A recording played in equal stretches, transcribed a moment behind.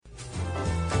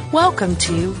Welcome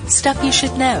to Stuff You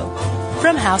Should Know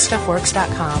from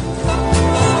HowStuffWorks.com.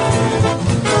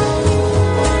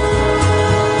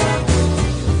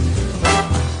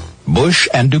 Bush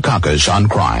and Dukakis on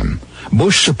crime.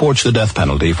 Bush supports the death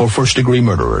penalty for first-degree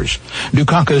murderers.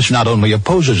 Dukakis not only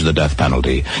opposes the death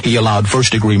penalty, he allowed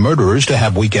first-degree murderers to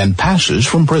have weekend passes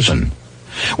from prison.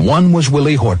 One was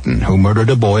Willie Horton, who murdered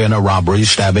a boy in a robbery,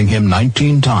 stabbing him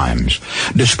 19 times.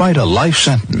 Despite a life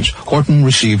sentence, Horton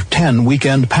received 10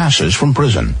 weekend passes from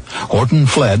prison. Horton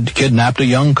fled, kidnapped a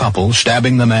young couple,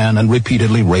 stabbing the man and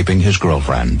repeatedly raping his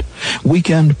girlfriend.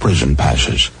 Weekend prison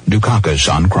passes. Dukakis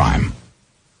on crime.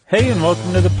 Hey, and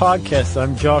welcome to the podcast.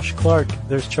 I'm Josh Clark.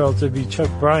 There's Charles W.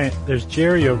 Chuck Bryant. There's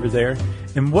Jerry over there.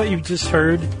 And what you just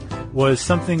heard was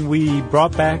something we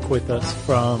brought back with us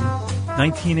from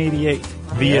 1988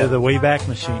 via the Wayback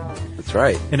Machine. That's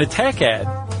right. An attack ad.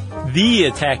 The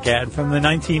attack ad from the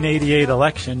 1988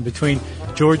 election between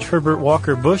George Herbert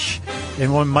Walker Bush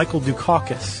and one Michael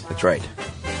Dukakis. That's right.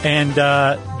 And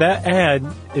that ad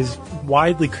is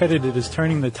widely credited as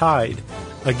turning the tide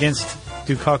against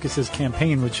Dukakis'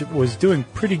 campaign, which was doing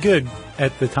pretty good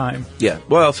at the time. Yeah.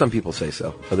 Well, some people say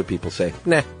so. Other people say,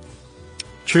 nah.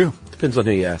 True. Depends on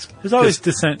who you ask. There's always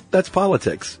dissent. That's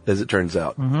politics, as it turns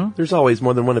out. Mm-hmm. There's always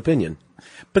more than one opinion.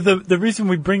 But the reason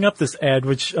we bring up this ad,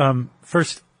 which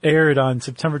first aired on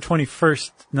September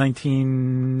 21st,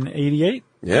 1988,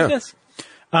 yeah. I guess,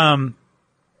 it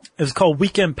was called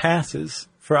Weekend Passes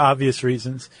for obvious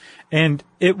reasons. And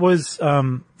it was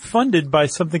funded by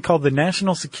something called the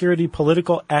National Security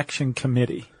Political Action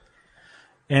Committee.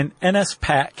 And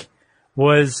NSPAC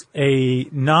was a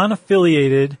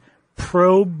non-affiliated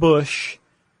pro-Bush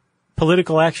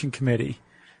political action committee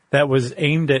that was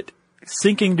aimed at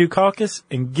sinking Dukakis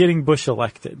and getting Bush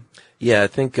elected. Yeah, I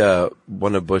think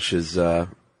one of Bush's,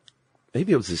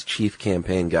 maybe it was his chief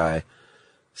campaign guy,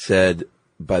 said,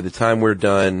 by the time we're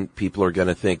done, people are going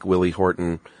to think Willie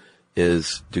Horton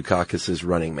is Dukakis'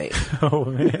 running mate. Oh,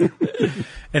 man.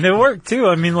 And it worked, too.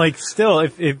 I mean, like, still,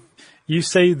 if you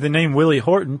say the name Willie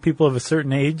Horton, people of a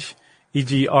certain age,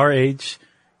 e.g. our age,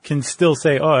 can still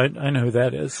say, oh, I know who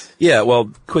that is. Yeah,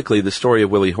 well, quickly, the story of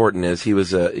Willie Horton is he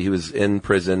was in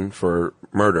prison for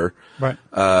murder. Right.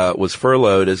 Was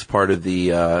furloughed as part of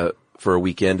the, for a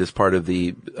weekend as part of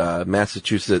the,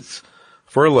 Massachusetts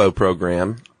furlough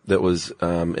program that was,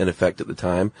 in effect at the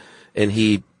time. And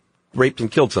he raped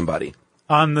and killed somebody.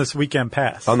 On this weekend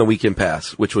pass. On the weekend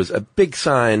pass, which was a big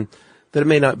sign that it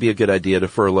may not be a good idea to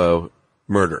furlough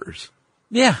murderers.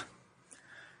 Yeah.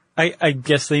 I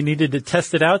guess they needed to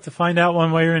test it out to find out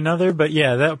one way or another, but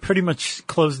yeah, that pretty much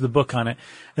closed the book on it.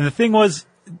 And the thing was,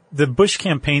 the Bush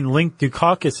campaign linked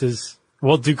Dukakis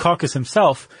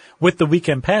himself with the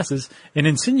weekend passes and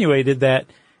insinuated that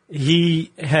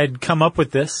he had come up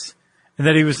with this and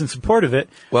that he was in support of it.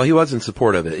 Well, he was in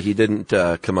support of it. He didn't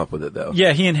come up with it, though.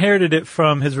 Yeah, he inherited it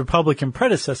from his Republican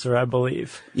predecessor, I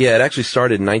believe. Yeah, it actually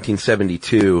started in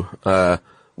 1972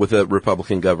 with a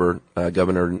Republican governor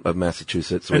of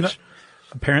Massachusetts. Which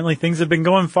apparently things have been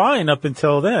going fine up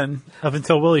until then, up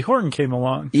until Willie Horton came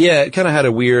along. Yeah, it kind of had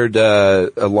a weird, a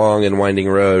long and winding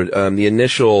road. The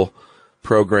initial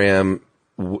program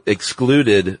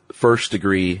excluded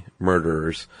first-degree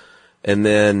murderers. And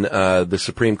then the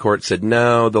Supreme Court said,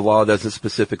 no, the law doesn't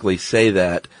specifically say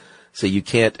that, so you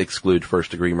can't exclude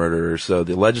first-degree murderers. So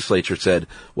the legislature said,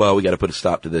 well, we got to put a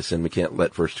stop to this, and we can't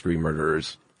let first-degree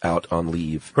murderers out on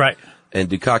leave. Right. And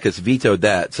Dukakis vetoed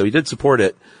that, so he did support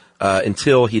it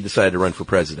until he decided to run for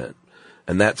president.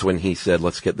 And that's when he said,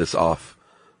 let's get this off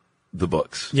the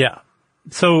books. Yeah.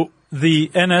 So the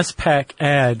NSPAC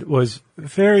ad was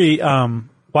very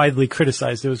widely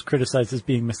criticized. It was criticized as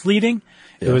being misleading.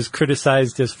 Yeah. It was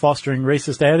criticized as fostering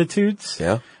racist attitudes.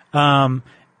 Yeah. But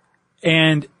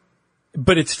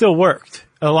it still worked.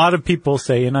 A lot of people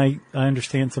say, and I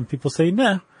understand some people say,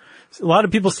 nah. A lot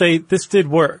of people say this did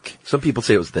work. Some people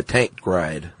say it was the tank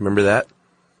ride. Remember that?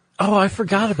 Oh, I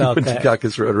forgot about when that.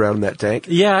 Dukakis rode around in that tank.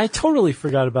 Yeah, I totally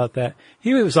forgot about that.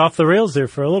 He was off the rails there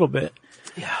for a little bit.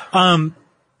 Yeah.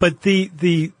 But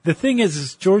the thing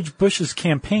is George Bush's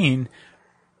campaign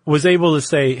was able to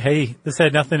say, hey, this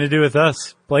had nothing to do with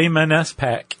us. Blame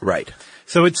NSPAC. Right.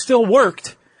 So it still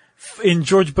worked in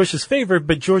George Bush's favor,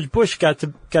 but George Bush got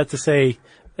to say,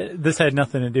 this had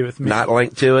nothing to do with me. Not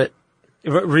linked to it.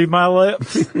 Read my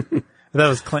lips. That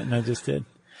was Clinton I just did.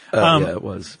 Yeah, it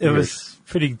was. It was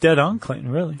pretty dead on Clinton,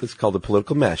 really. It's called a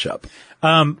political mashup.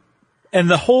 And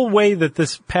the whole way that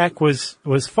this PAC was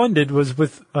funded was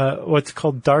with what's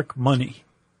called dark money.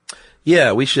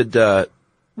 Yeah, we should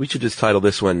just title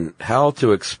this one "How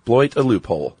to Exploit a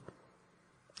Loophole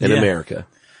in America."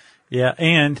 Yeah,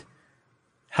 and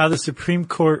how the Supreme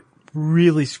Court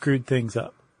really screwed things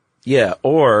up. Yeah,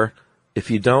 or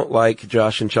if you don't like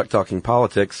Josh and Chuck talking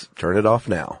politics, turn it off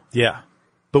now. Yeah.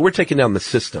 But we're taking down the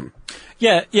system.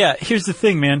 Yeah. Here's the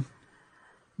thing, man.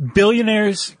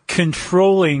 Billionaires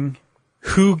controlling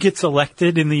who gets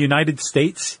elected in the United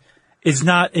States is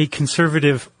not a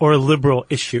conservative or a liberal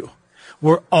issue.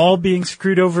 We're all being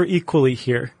screwed over equally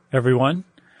here, everyone.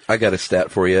 I got a stat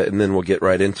for you, and then we'll get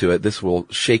right into it. This will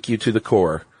shake you to the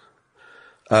core.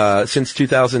 Since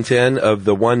 2010, of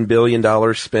the $1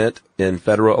 billion spent in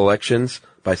federal elections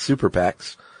by super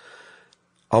PACs,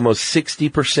 almost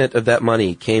 60% of that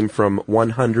money came from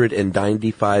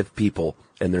 195 people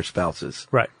and their spouses.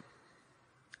 Right.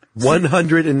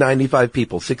 195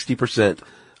 people, 60%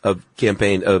 of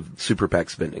campaign of super PAC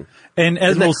spending. And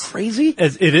as Isn't that crazy?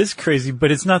 As it is crazy,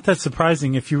 but it's not that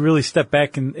surprising if you really step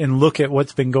back and look at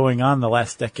what's been going on the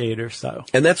last decade or so.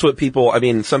 And that's what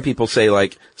some people say,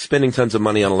 like, spending tons of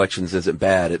money on elections isn't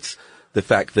bad. It's the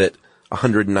fact that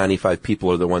 195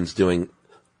 people are the ones doing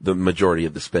the majority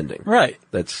of the spending. Right.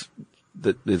 That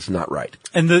is not right.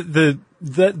 And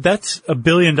that's $1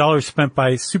 billion spent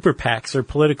by super PACs or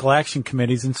political action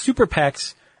committees, and super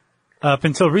PACs up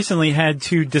until recently had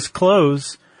to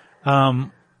disclose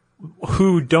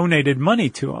who donated money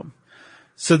to them.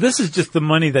 So this is just the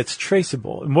money that's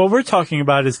traceable. And what we're talking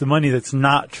about is the money that's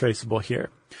not traceable here.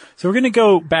 So we're going to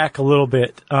go back a little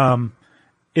bit in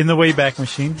the Wayback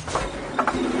Machine.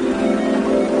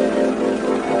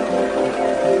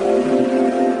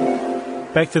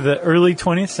 Back to the early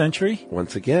 20th century.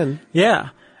 Once again. Yeah.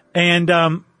 And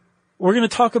we're going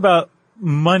to talk about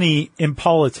money in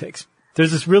politics.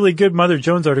 There's this really good Mother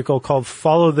Jones article called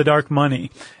Follow the Dark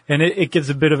Money, and it gives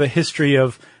a bit of a history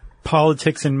of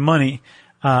politics and money,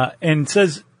 and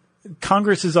says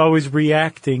Congress is always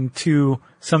reacting to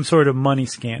some sort of money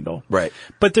scandal. Right.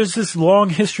 But there's this long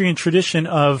history and tradition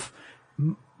of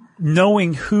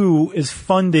knowing who is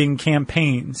funding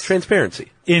campaigns.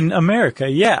 Transparency. In America,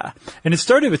 yeah. And it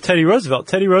started with Teddy Roosevelt.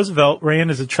 Teddy Roosevelt ran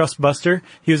as a trust buster.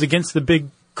 He was against the big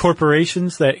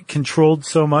corporations that controlled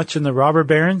so much and the robber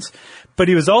barons. But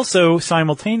he was also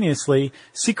simultaneously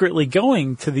secretly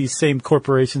going to these same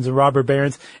corporations and robber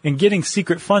barons and getting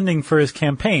secret funding for his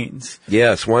campaigns.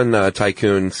 Yes, one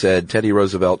tycoon said Teddy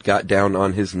Roosevelt got down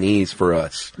on his knees for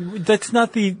us. That's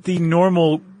not the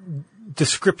normal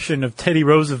description of Teddy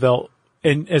Roosevelt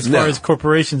as far as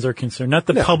corporations are concerned, not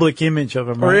the public image of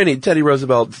him. Or right? any Teddy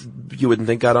Roosevelt, you wouldn't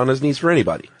think got on his knees for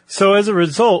anybody. So as a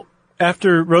result,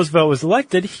 after Roosevelt was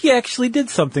elected, he actually did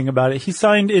something about it. He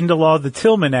signed into law the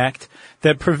Tillman Act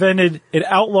that it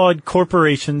outlawed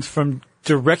corporations from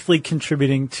directly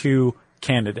contributing to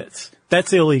candidates.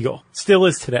 That's illegal. Still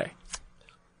is today.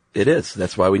 It is.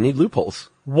 That's why we need loopholes.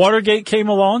 Watergate came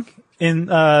along in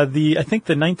the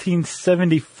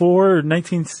 1974 or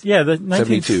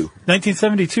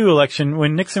 1972 election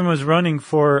when Nixon was running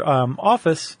for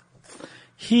office.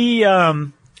 He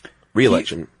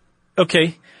re-election.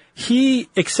 He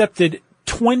accepted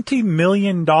 $20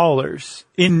 million in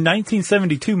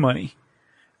 1972 money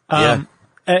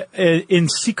in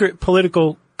secret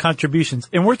political contributions.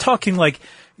 And we're talking like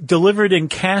delivered in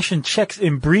cash and checks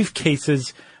in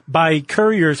briefcases by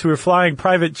couriers who were flying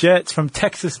private jets from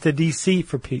Texas to D.C.,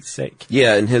 for Pete's sake.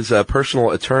 Yeah, and his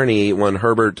personal attorney, one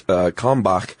Herbert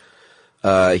Kalmbach,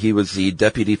 he was the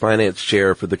deputy finance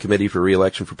chair for the Committee for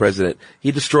Re-election for President.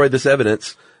 He destroyed this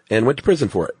evidence and went to prison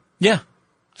for it. Yeah.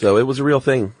 So it was a real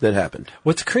thing that happened.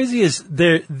 What's crazy is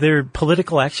their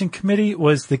political action committee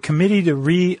was the Committee to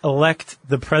Re-elect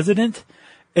the President,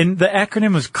 and the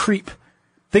acronym was CREEP.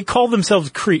 They called themselves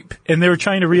CREEP, and they were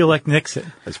trying to re-elect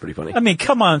Nixon. That's pretty funny. I mean,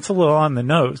 come on, it's a little on the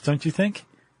nose, don't you think?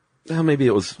 Well, maybe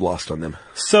it was lost on them.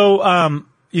 So,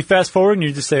 you fast forward and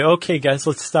you just say, okay, guys,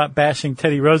 let's stop bashing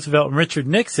Teddy Roosevelt and Richard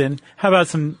Nixon. How about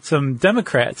some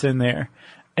Democrats in there?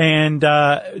 And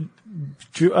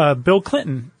Bill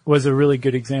Clinton was a really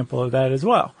good example of that as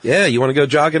well. Yeah, you want to go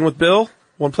jogging with Bill?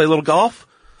 Want to play a little golf?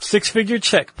 6-figure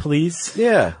check, please.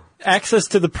 Yeah. Access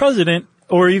to the president,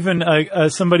 or even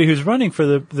somebody who's running for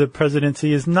the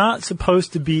presidency, is not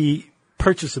supposed to be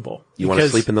purchasable. You want to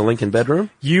sleep in the Lincoln bedroom?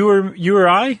 You or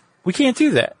I, we can't do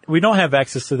that. We don't have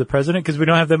access to the president because we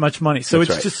don't have that much money. So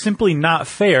it's just simply not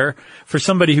fair for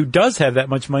somebody who does have that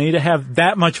much money to have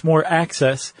that much more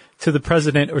access to the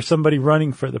president or somebody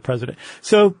running for the president.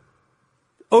 So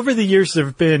over the years, there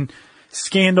have been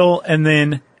scandal and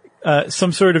then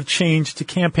some sort of change to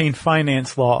campaign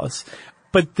finance laws.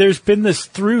 But there's been this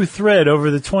through thread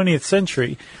over the 20th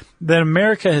century that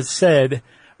America has said,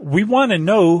 we want to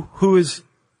know who is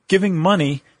giving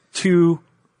money to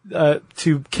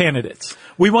to candidates.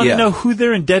 We want to know who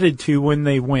they're indebted to when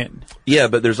they win. Yeah,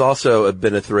 but there's also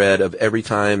been a thread of every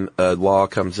time a law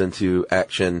comes into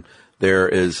action, there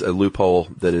is a loophole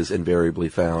that is invariably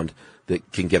found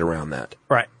that can get around that.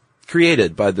 Right.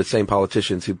 Created by the same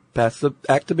politicians who passed the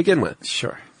act to begin with.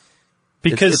 Sure.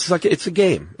 Because it's a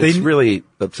game. It's really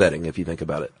upsetting if you think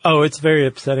about it. Oh, it's very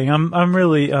upsetting. I'm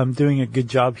really doing a good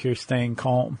job here staying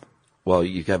calm. Well,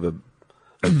 you have a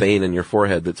vein in your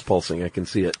forehead that's pulsing. I can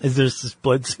see it. Is there this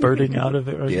blood spurting out of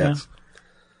it right now? Yes.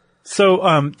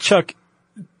 So, Chuck,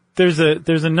 there's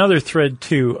another thread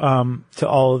too, to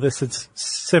all of this. It's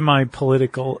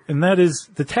semi-political, and that is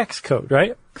the tax code,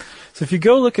 right? So if you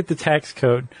go look at the tax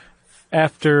code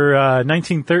after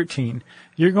 1913,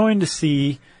 you're going to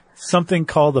see something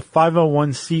called the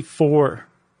 501c4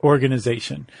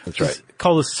 organization. That's right. It's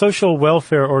called a social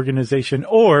welfare organization,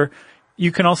 or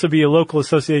you can also be a local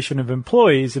association of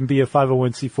employees and be a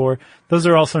 501c4. Those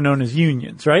are also known as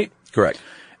unions, right? Correct.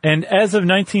 And as of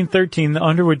 1913, the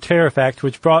Underwood Tariff Act,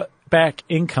 which brought back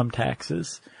income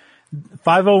taxes,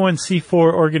 501c4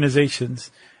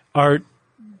 organizations are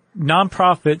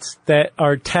nonprofits that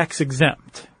are tax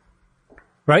exempt,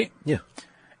 right? Yeah.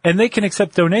 And they can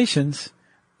accept donations,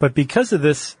 but because of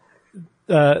this,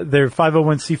 their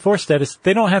 501c4 status,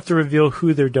 they don't have to reveal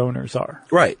who their donors are.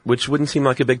 Right, which wouldn't seem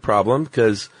like a big problem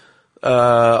because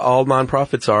all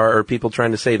nonprofits are people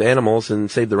trying to save animals and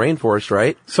save the rainforest,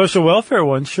 right? Social welfare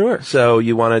ones, sure. So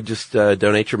you want to just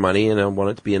donate your money and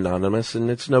want it to be anonymous, and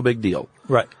it's no big deal.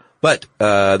 Right. But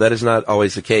that is not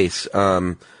always the case.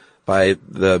 By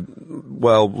the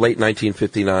late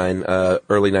 1959,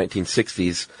 early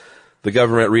 1960s, the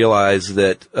government realized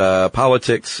that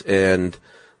politics and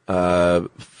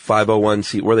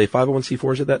 501c were they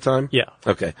 501c4s at that time? Yeah.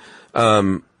 Okay.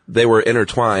 They were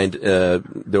intertwined.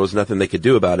 There was nothing they could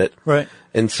do about it. Right.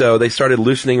 And so they started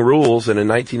loosening rules, and in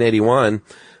 1981,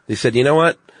 they said, you know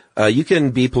what? You can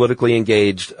be politically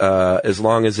engaged as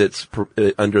long as it's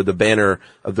under the banner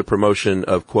of the promotion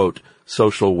of, quote,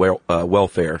 social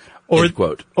welfare, end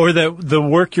quote. Or that the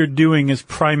work you're doing is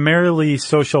primarily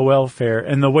social welfare.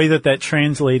 And the way that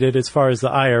translated as far as the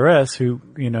IRS, who,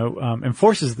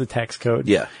 enforces the tax code.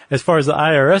 Yeah. As far as the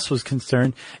IRS was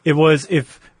concerned, it was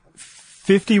if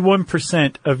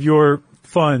 51% of your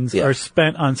funds are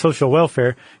spent on social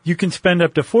welfare, you can spend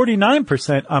up to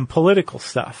 49% on political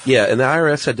stuff. Yeah, and the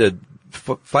IRS had to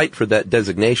fight for that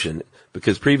designation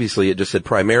because previously it just said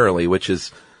primarily, which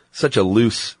is such a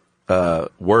loose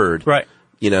word. Right.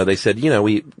 They said,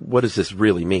 what does this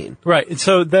really mean? Right. And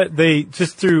so that they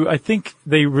just I think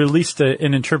they released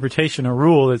an interpretation, a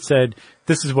rule that said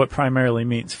this is what primarily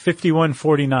means.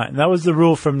 51-49. That was the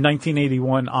rule from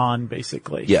 1981 on,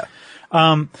 basically. Yeah.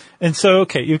 And so,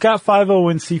 okay, you've got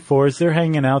 501c4s. They're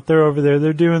hanging out. They're over there.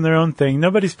 They're doing their own thing.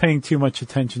 Nobody's paying too much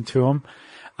attention to them.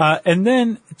 And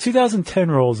then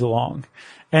 2010 rolls along,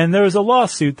 and there was a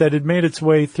lawsuit that had made its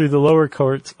way through the lower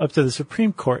courts up to the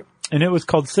Supreme Court. And it was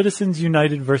called Citizens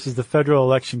United versus the Federal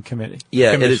Election Committee.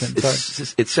 Yeah,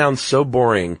 it sounds so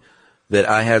boring that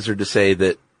I hazard to say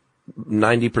that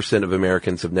 90% of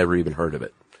Americans have never even heard of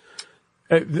it.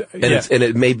 And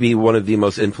it may be one of the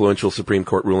most influential Supreme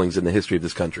Court rulings in the history of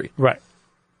this country. Right.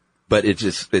 But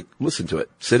listen to it.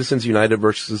 Citizens United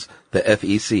versus the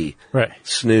FEC. Right.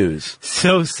 Snooze.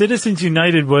 So Citizens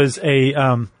United was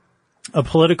a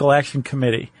political action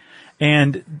committee.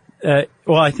 And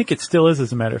I think it still is,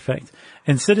 as a matter of fact.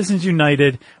 And Citizens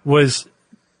United was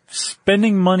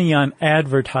spending money on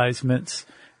advertisements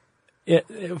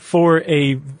for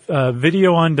a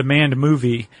video-on-demand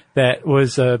movie that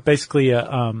was basically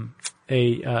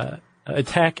a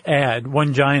attack ad,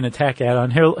 one giant attack ad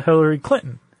on Hillary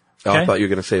Clinton. Okay? Oh, I thought you were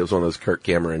going to say it was one of those Kirk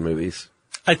Cameron movies.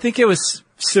 I think it was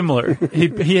similar.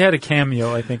 He had a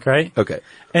cameo, I think, right? Okay.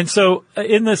 And so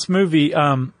in this movie,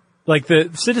 the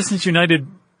Citizens United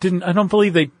I don't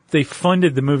believe they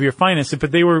funded the movie or financed it,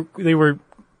 but they were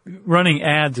running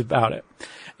ads about it.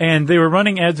 And they were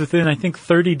running ads within, I think,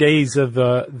 30 days of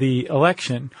the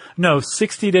election. No,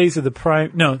 60 days of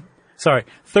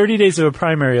 30 days of a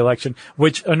primary election,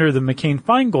 which under the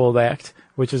McCain-Feingold Act,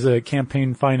 which is a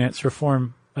campaign finance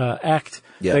reform act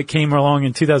that came along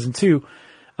in 2002,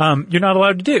 you're not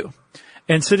allowed to do.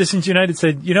 And Citizens United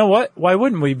said, you know what? Why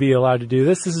wouldn't we be allowed to do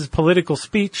this? This is political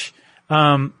speech.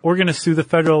 We're going to sue the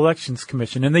Federal Elections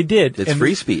Commission. And they did. It's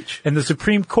free speech. And the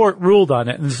Supreme Court ruled on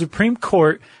it. And the Supreme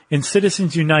Court in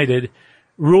Citizens United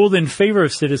ruled in favor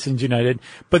of Citizens United.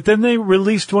 But then they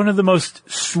released one of the most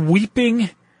sweeping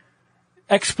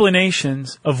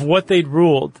explanations of what they'd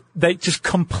ruled that just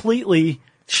completely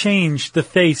changed the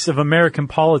face of American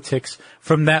politics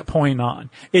from that point on.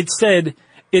 It said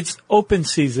it's open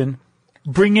season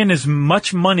bring in as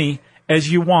much money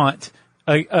as you want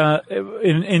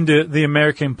into the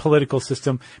American political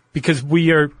system because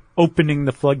we are opening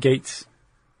the floodgates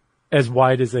as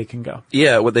wide as they can go.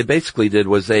 Yeah, what they basically did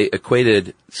was they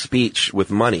equated speech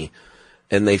with money.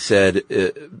 And they said,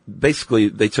 basically,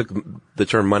 they took the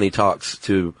term money talks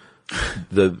to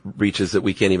the reaches that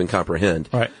we can't even comprehend.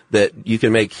 Right. That you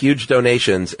can make huge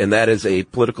donations, and that is a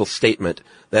political statement.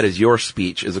 That is your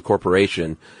speech as a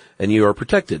corporation, and you are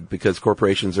protected because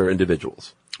corporations are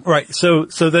individuals. Right. So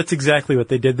that's exactly what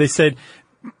they did. They said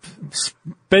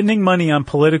spending money on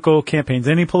political campaigns,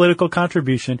 any political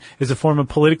contribution is a form of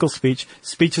political speech.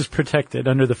 Speech is protected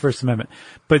under the First Amendment.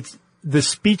 But the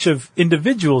speech of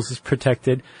individuals is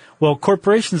protected. Well,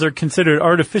 corporations are considered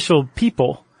artificial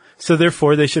people, so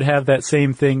therefore they should have that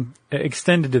same thing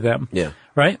extended to them. Yeah.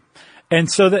 Right? And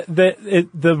so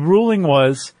the ruling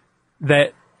was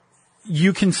that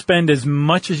you can spend as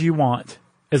much as you want,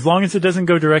 as long as it doesn't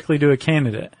go directly to a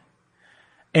candidate.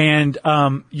 And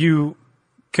you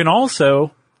can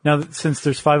also, now since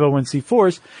there's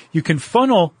 501c4s, you can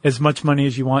funnel as much money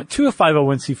as you want to a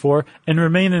 501c4 and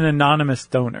remain an anonymous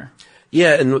donor.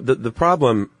 Yeah, and the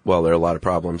problem, well, there are a lot of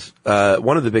problems.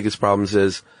 One of the biggest problems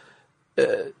is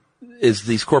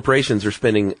these corporations are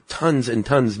spending tons and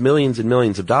tons, millions and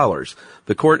millions of dollars.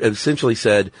 The court essentially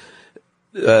said,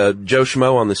 Joe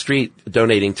Schmo on the street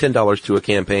donating $10 to a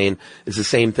campaign is the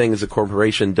same thing as a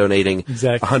corporation donating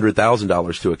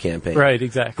 $100,000 to a campaign. Right,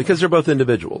 exactly. Because they're both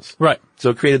individuals. Right.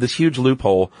 So it created this huge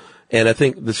loophole, and I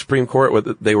think the Supreme Court,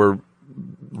 what they were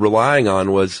relying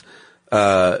on was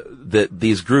that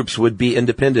these groups would be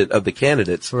independent of the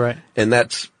candidates. Right. And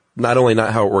that's not only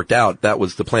not how it worked out, that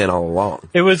was the plan all along.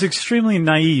 It was extremely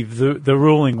naive, the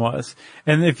ruling was.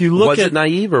 And if you look was it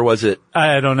naive or was it?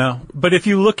 I don't know. But if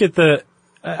you look at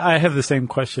I have the same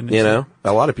question. You know,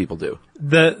 a lot of people do.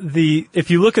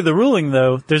 If you look at the ruling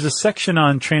though, there's a section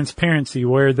on transparency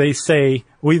where they say,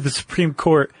 the Supreme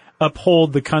Court,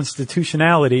 uphold the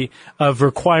constitutionality of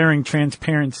requiring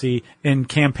transparency in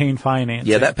campaign financing.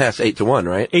 Yeah, that passed 8-1,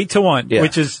 right? 8-1, yeah.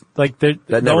 Which is like the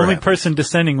only person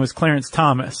dissenting was Clarence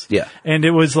Thomas. Yeah. And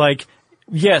it was like,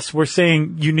 yes, we're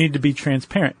saying you need to be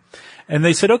transparent. And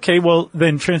they said, okay, well,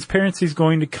 then transparency is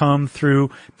going to come through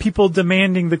people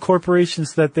demanding the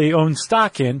corporations that they own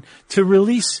stock in to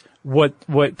release what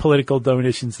political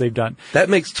donations they've done. That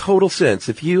makes total sense.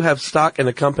 If you have stock in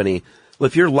a company,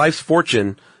 if your life's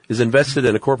fortune is invested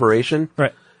in a corporation,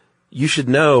 right, you should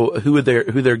know who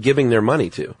they're giving their money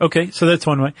to. Okay, so that's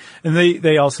one way. And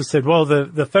they also said, well,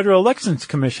 the Federal Elections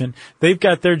Commission, they've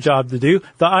got their job to do.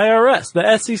 The IRS,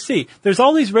 the SEC, there's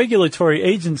all these regulatory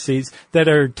agencies that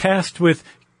are tasked with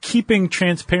keeping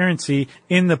transparency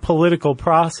in the political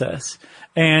process.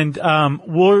 And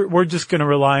we're just going to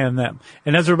rely on them.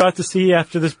 And as we're about to see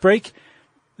after this break,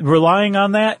 relying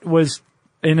on that was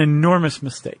an enormous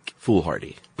mistake.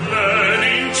 Foolhardy.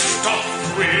 Learning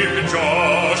stuff with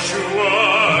Joshua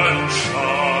and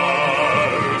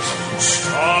Charles.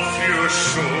 Stuff you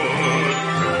should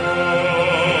know.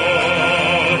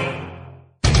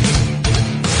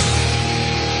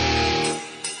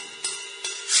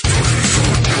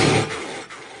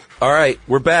 All right,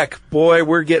 we're back. Boy,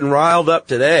 we're getting riled up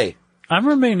today. I'm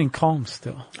remaining calm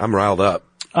still. I'm riled up.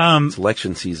 It's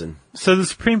election season. So the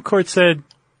Supreme Court said,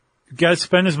 you guys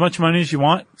spend as much money as you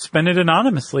want. Spend it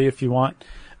anonymously if you want.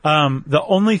 The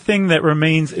only thing that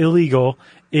remains illegal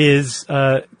is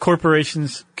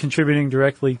corporations contributing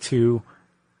directly to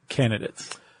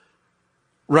candidates.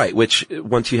 Right, which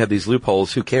once you have these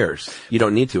loopholes, who cares? You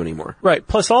don't need to anymore. Right.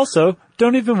 Plus also,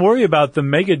 don't even worry about the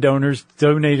mega donors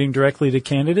donating directly to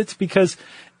candidates because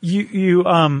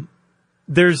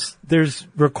there's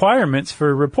requirements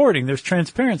for reporting. There's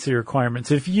transparency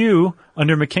requirements. If you,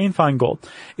 under McCain-Feingold,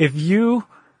 if you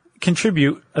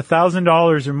contribute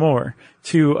 $1,000 or more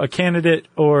to a candidate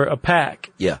or a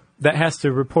PAC, yeah, that has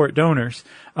to report donors,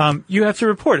 you have to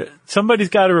report it. Somebody's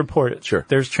got to report it. Sure.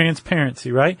 There's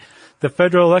transparency, right? The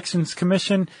Federal Elections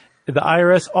Commission, the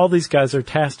IRS, all these guys are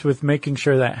tasked with making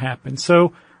sure that happens.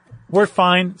 So we're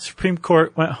fine. Supreme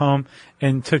Court went home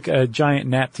and took a giant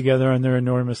nap together on their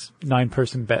enormous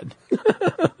 9-person bed.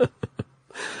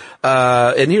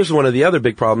 And here's one of the other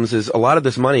big problems is a lot of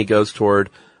this money goes toward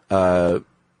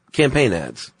campaign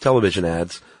ads, television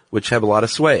ads, which have a lot of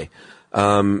sway.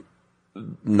 9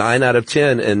 out of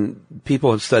 10, and people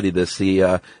have studied this,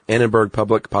 the Annenberg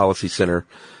Public Policy Center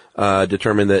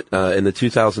determined that in the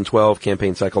 2012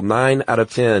 campaign cycle, 9 out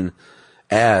of 10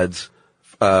 ads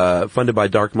funded by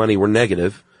dark money were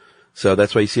negative. So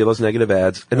that's why you see those negative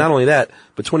ads. And not only that,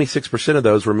 but 26% of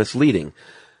those were misleading.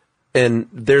 And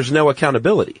there's no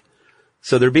accountability.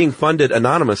 So they're being funded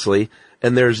anonymously,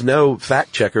 and there's no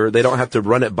fact checker. They don't have to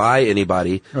run it by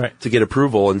anybody Right. to get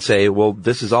approval and say, well,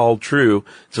 this is all true.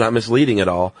 It's not misleading at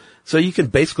all. So you can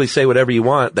basically say whatever you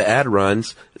want. The ad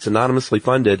runs. It's anonymously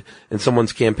funded, and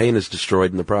someone's campaign is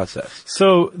destroyed in the process.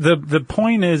 So the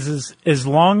point is as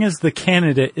long as the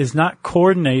candidate is not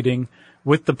coordinating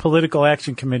with the political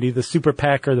action committee, the super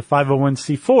PAC or the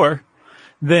 501c4,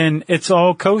 then it's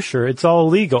all kosher. It's all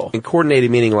legal. And coordinated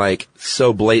meaning like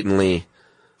so blatantly,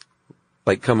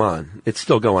 like, come on, it's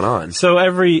still going on. So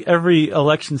every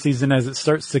election season, as it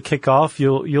starts to kick off,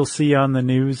 you'll see on the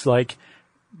news like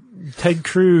Ted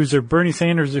Cruz or Bernie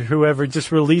Sanders or whoever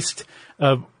just released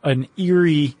an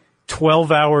eerie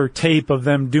 12-hour tape of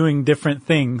them doing different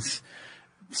things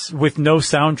with no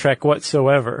soundtrack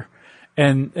whatsoever.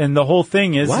 And the whole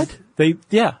thing is What?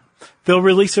 they'll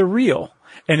release a reel.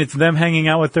 And it's them hanging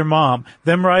out with their mom,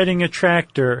 them riding a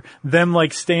tractor, them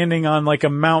like standing on like a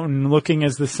mountain looking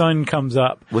as the sun comes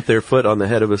up. With their foot on the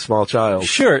head of a small child.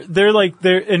 Sure,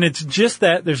 and it's just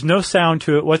that, there's no sound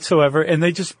to it whatsoever, and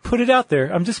they just put it out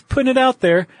there. I'm just putting it out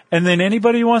there, and then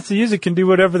anybody who wants to use it can do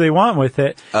whatever they want with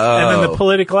it. Oh. And then the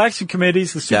political action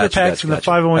committees, the super PACs, and the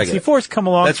 501c4s come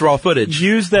along. That's raw footage.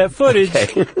 Use that footage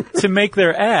Okay. to make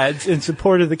their ads in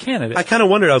support of the candidate. I kind of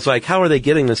wondered, I was like, how are they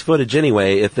getting this footage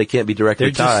anyway if they can't be directly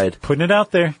They're tied? just putting it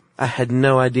out there. I had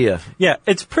no idea. Yeah,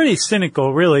 it's pretty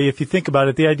cynical, really, if you think about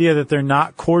it. The idea that they're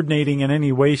not coordinating in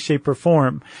any way, shape, or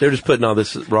form. They're just putting all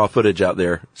this raw footage out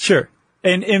there. Sure.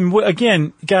 And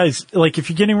again, guys, like if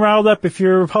you're getting riled up, if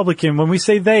you're a Republican, when we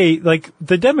say they, like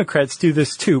the Democrats do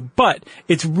this too, but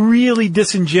it's really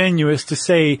disingenuous to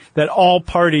say that all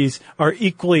parties are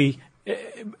equally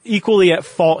at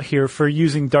fault here for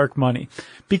using dark money.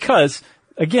 Because,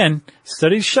 again,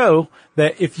 studies show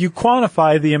that if you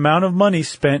quantify the amount of money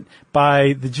spent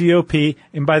by the GOP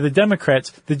and by the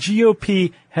Democrats, the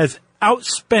GOP has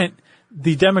outspent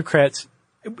the Democrats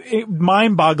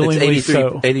mind-bogglingly It's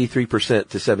so. 83%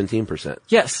 to 17%.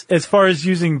 Yes, as far as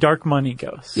using dark money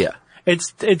goes. Yeah.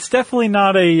 It's definitely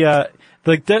not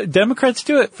Democrats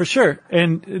do it for sure,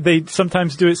 and they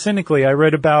sometimes do it cynically. I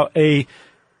read about a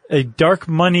dark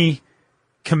money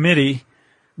committee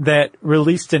that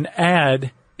released an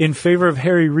ad in favor of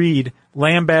Harry Reid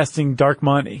lambasting dark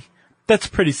money. That's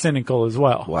pretty cynical as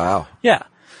well. Wow. Yeah.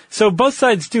 So both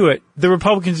sides do it. The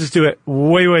Republicans just do it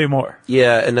way, way more.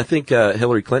 Yeah, and I think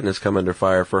Hillary Clinton has come under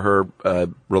fire for her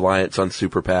reliance on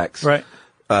super PACs. Right.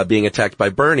 Being attacked by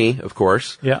Bernie, of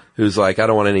course. Yeah. Who's like, I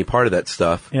don't want any part of that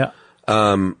stuff. Yeah.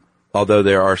 Although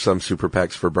there are some super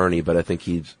PACs for Bernie, but I think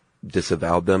he's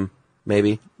disavowed them,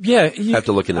 maybe. Yeah. I have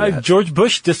to look into that. George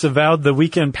Bush disavowed the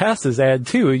weekend passes ad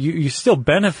too. You still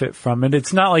benefit from it.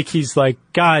 It's not like he's like,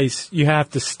 guys, you have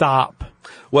to stop.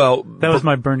 Well, That was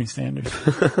my Bernie Sanders.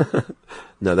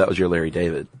 no, that was your Larry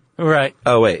David. Right.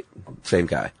 Oh, wait. Same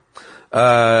guy.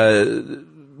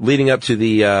 Leading up to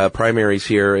the primaries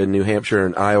here in New Hampshire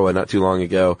and Iowa not too long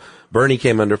ago, Bernie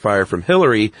came under fire from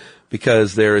Hillary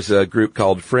because there's a group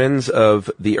called Friends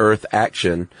of the Earth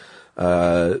Action.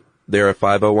 They're a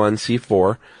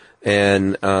 501c4,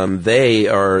 and they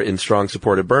are in strong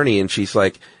support of Bernie, and she's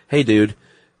like, hey, dude,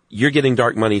 you're getting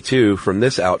dark money, too, from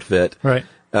this outfit. Right.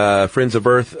 Friends of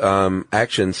Earth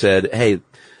Action said, hey,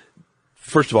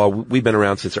 first of all, we've been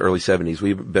around since the early 70s.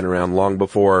 We've been around long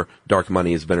before dark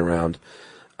money has been around.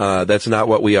 That's not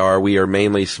what we are. We are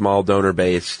mainly small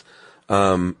donor-based.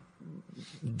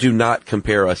 Do not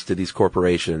compare us to these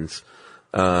corporations.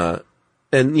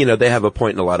 And, you know, they have a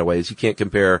point in a lot of ways. You can't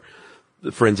compare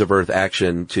the Friends of Earth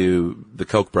Action to the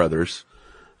Koch brothers.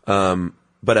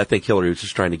 But I think Hillary was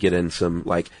just trying to get in some,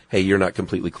 like, hey, you're not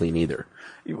completely clean either.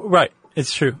 Right.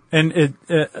 It's true. And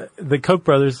the Koch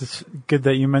brothers, it's good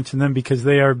that you mentioned them because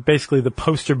they are basically the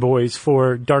poster boys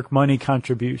for dark money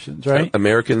contributions, right?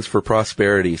 Americans for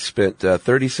Prosperity spent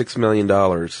 $36 million,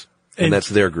 and that's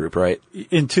their group, right?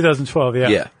 In 2012, yeah.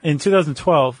 Yeah. In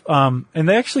 2012. And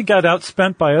they actually got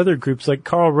outspent by other groups, like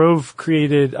Karl Rove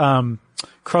created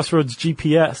Crossroads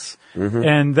GPS. Mm-hmm.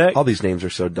 And that All these names are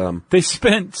so dumb. they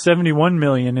spent $71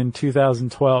 million in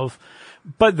 2012.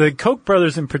 But the Koch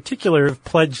brothers in particular have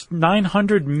pledged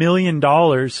 $900 million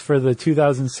for the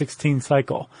 2016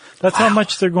 cycle. That's how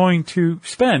much they're going to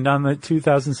spend on the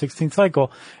 2016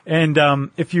 cycle.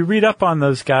 And if you read up on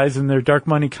those guys and their dark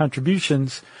money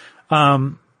contributions,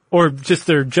 or just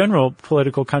their general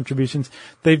political contributions,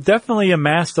 they've definitely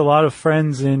amassed a lot of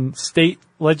friends in state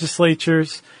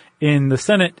legislatures, in the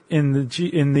Senate, in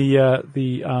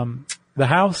the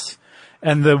House.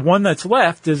 And the one that's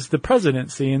left is the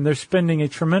presidency, and they're spending a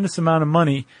tremendous amount of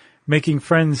money making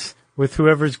friends with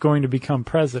whoever's going to become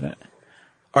president.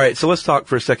 All right, so let's talk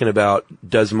for a second about,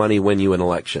 does money win you an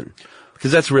election?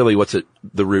 Because that's really what's at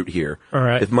the root here. All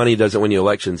right. If money doesn't win you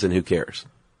elections, then who cares?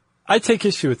 I take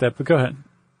issue with that, but go ahead.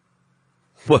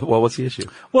 What's the issue?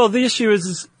 Well, the issue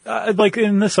is like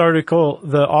in this article,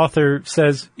 the author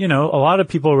says, a lot of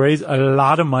people raise a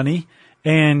lot of money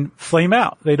and flame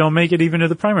out. They don't make it even to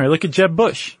the primary. Look at Jeb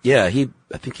Bush. Yeah, I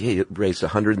think he raised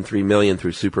 $103 million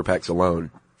through super PACs alone.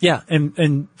 Yeah,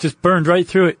 and just burned right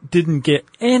through it. Didn't get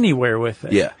anywhere with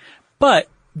it. Yeah. But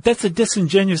that's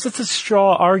that's a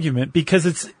straw argument because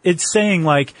it's saying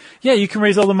like, yeah, you can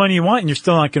raise all the money you want and you're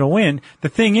still not going to win. The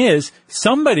thing is,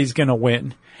 somebody's going to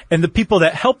win. And the people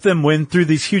that help them win through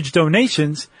these huge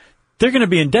donations, they're going to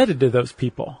be indebted to those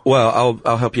people. Well,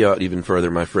 I'll help you out even further,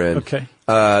 my friend. Okay.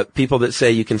 People that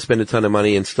say you can spend a ton of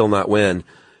money and still not win,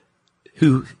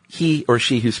 he or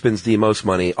she who spends the most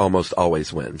money almost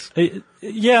always wins.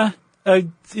 Yeah.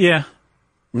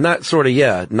 Not sort of,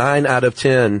 yeah. 9 out of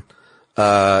 10,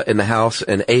 in the House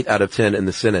and 8 out of 10 in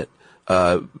the Senate,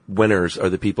 winners are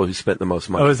the people who spent the most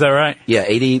money. Oh, is that right? Yeah,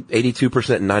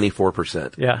 82% and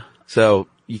 94%. Yeah. So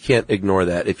you can't ignore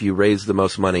that. If you raise the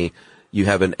most money, you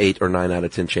have an 8 or 9 out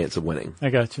of 10 chance of winning. I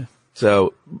got you.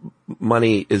 So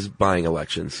money is buying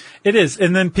elections. It is.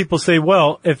 And then people say,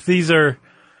 well, if these are,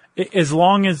 as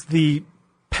long as the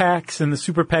PACs and the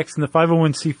super PACs and the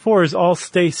 501c4s all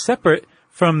stay separate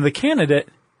from the candidate,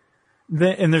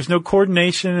 and there's no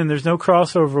coordination and there's no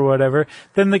crossover or whatever,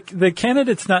 then the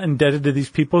candidate's not indebted to these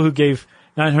people who gave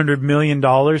 $900 million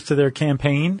to their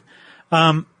campaign,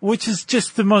 which is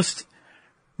just the most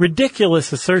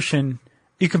ridiculous assertion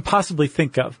you can possibly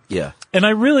think of. Yeah. And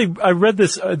I read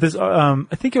this, I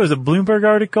think it was a Bloomberg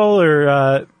article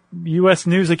or, U.S.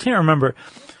 News, I can't remember.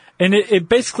 And it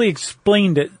basically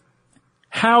explained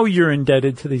how you're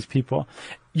indebted to these people.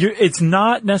 It's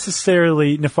not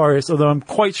necessarily nefarious, although I'm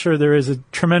quite sure there is a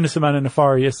tremendous amount of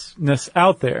nefariousness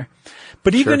out there.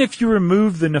 But even if you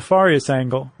remove the nefarious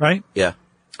angle, right? Yeah.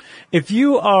 If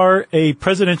you are a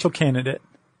presidential candidate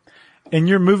and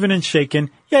you're moving and shaking,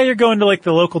 yeah, you're going to like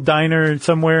the local diner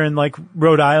somewhere in like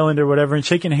Rhode Island or whatever and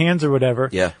shaking hands or whatever.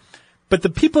 Yeah. But the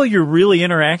people you're really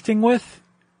interacting with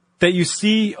that you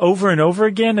see over and over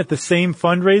again at the same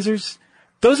fundraisers,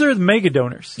 those are the mega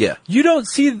donors. Yeah. You don't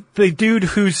see the dude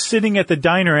who's sitting at the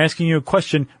diner asking you a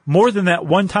question more than that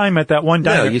one time at that one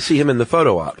diner. No, you see him in the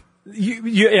photo op.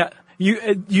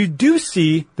 You do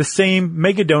see the same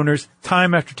mega donors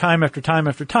time after time after time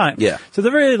after time. Yeah. So at the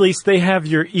very least, they have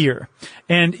your ear.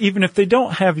 And even if they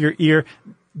don't have your ear,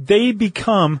 they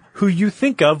become who you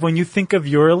think of when you think of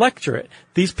your electorate.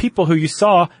 These people who you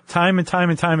saw time and time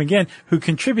and time again, who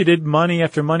contributed money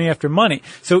after money after money.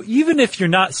 So even if you're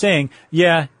not saying,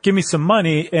 yeah, give me some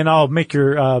money and I'll make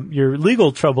your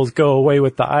legal troubles go away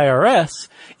with the IRS,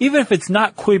 even if it's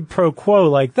not quid pro quo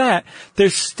like that,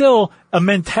 there's still a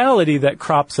mentality that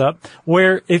crops up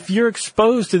where if you're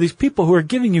exposed to these people who are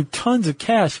giving you tons of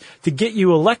cash to get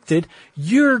you elected,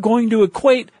 you're going to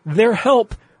equate their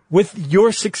help with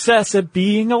your success at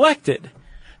being elected.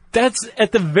 That's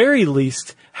at the very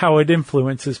least how it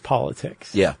influences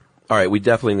politics. Yeah. All right. We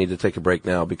definitely need to take a break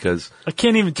now because I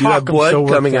can't even talk. You have blood so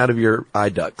coming out of your eye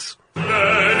ducts.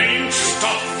 Learning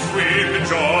stuff with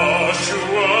Joshua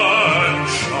and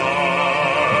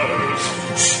Charles.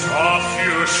 Stuff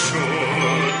you should know.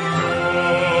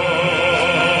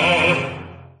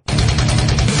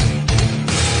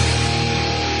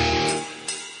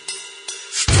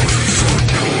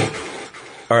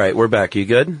 All right. We're back. You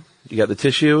good? You got the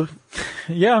tissue?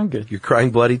 Yeah, I'm good. You're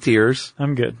crying bloody tears.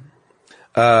 I'm good.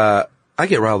 I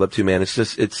get riled up too, man.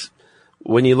 It's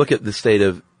when you look at the state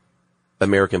of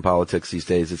American politics these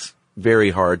days, it's very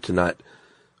hard to not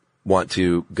want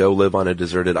to go live on a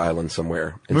deserted island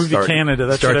somewhere and Move to Canada.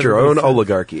 That's start what your own everybody says.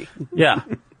 oligarchy. Yeah.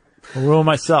 I'll rule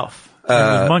myself.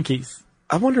 With monkeys.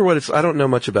 I wonder I don't know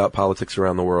much about politics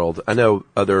around the world. I know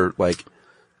other,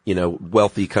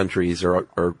 wealthy countries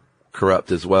are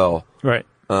corrupt as well. Right.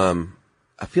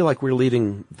 I feel like we're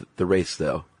leading the race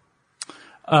though.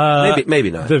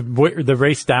 Maybe not. The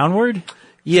race downward?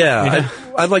 Yeah.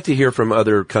 I'd like to hear from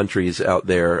other countries out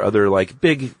there, other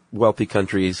big wealthy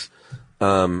countries,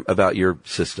 about your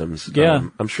systems. Yeah.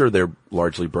 I'm sure they're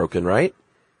largely broken, right?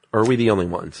 Or are we the only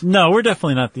ones? No, we're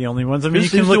definitely not the only ones. I mean,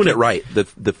 Who's doing it right?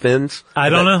 The Finns? I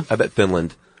don't know. I bet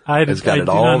Finland has got I it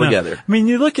do all not know. together. I mean,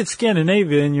 you look at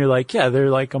Scandinavia and you're like, yeah,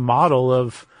 they're like a model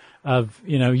of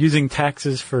using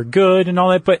taxes for good and all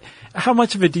that. But how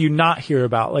much of it do you not hear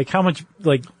about? Like how much,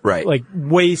 Right.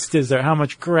 waste is there? How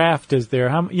much graft is there?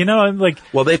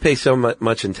 Well, they pay so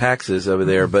much in taxes over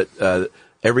there, but,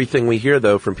 everything we hear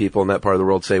though from people in that part of the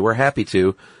world say we're happy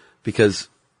to because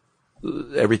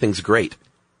everything's great.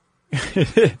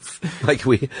 Like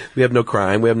we have no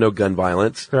crime. We have no gun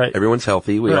violence. Right. Everyone's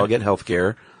healthy. We all get health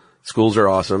care. Schools are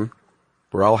awesome.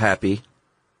 We're all happy.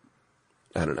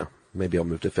 I don't know. Maybe I'll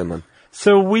move to Finland.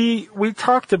 So we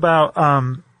talked about,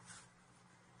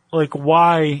 like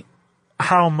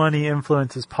how money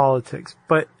influences politics,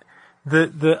 but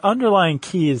the underlying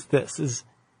key is this, is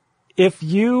if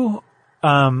you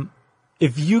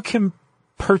can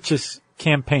purchase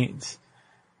campaigns,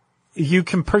 you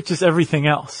can purchase everything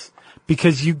else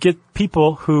because you get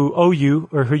people who owe you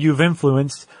or who you've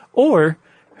influenced or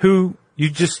who you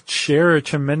just share a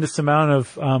tremendous amount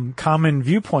of common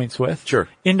viewpoints with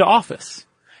into office.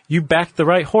 You backed the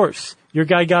right horse. Your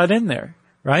guy got in there,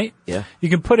 right? Yeah. You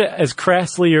can put it as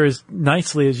crassly or as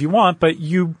nicely as you want, but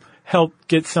you helped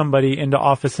get somebody into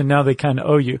office and now they kind of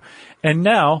owe you. And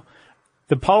now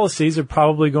the policies are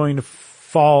probably going to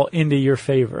fall into your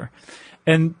favor.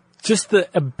 And just the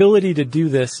ability to do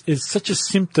this is such a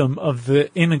symptom of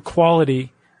the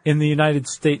inequality in the United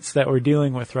States that we're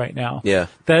dealing with right now. Yeah.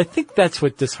 That I think that's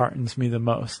what disheartens me the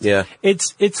most. Yeah.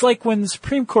 It's like when the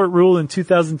Supreme Court ruled in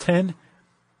 2010,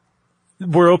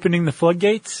 we're opening the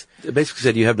floodgates. It basically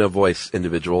said you have no voice,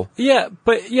 individual. Yeah,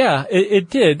 but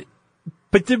it did.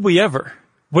 But did we ever?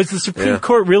 Was the Supreme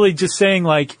Court really just saying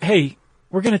like, hey,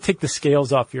 we're going to take the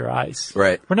scales off your eyes.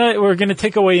 Right. We're going to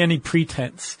take away any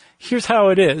pretense. Here's how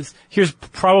it is. Here's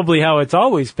probably how it's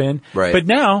always been. Right. But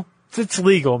now it's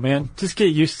legal, man. Just get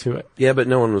used to it. Yeah, but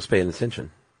no one was paying attention.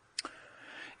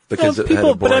 Because no,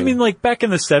 people, but I mean, like back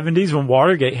in the 70s when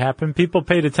Watergate happened, people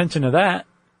paid attention to that.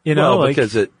 You know, well,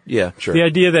 because sure. The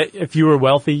idea that if you were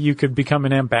wealthy, you could become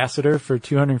an ambassador for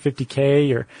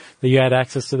 $250K or that you had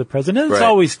access to the president. It's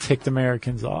always ticked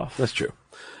Americans off. That's true.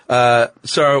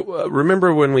 So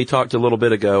remember when we talked a little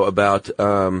bit ago about,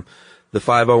 the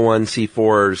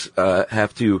 501c4s,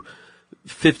 have to,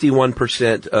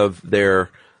 51% of their,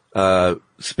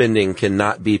 spending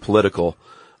cannot be political.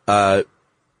 No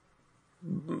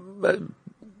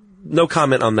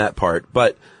comment on that part,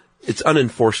 but it's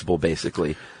unenforceable,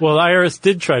 basically. Well, the IRS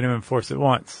did try to enforce it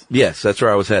once. Yes, that's where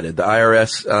I was headed. The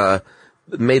IRS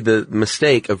made the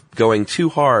mistake of going too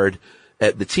hard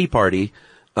at the Tea Party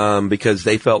because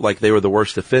they felt like they were the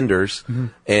worst offenders,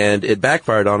 and it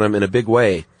backfired on them in a big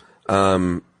way,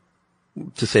 to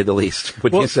say the least.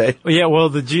 Would you say? Yeah, well,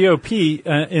 the GOP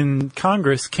in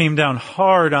Congress came down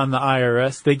hard on the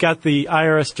IRS. They got the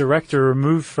IRS director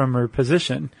removed from her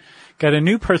position, got a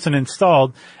new person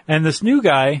installed, and this new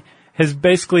guy has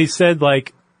basically said,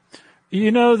 like,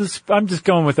 you know, I'm just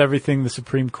going with everything the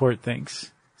Supreme Court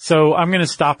thinks. So I'm going to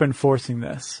stop enforcing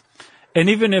this. And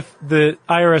even if the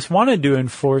IRS wanted to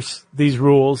enforce these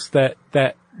rules that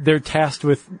they're tasked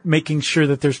with making sure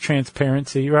that there's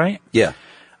transparency, right? Yeah.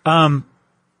 The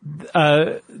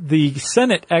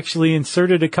Senate actually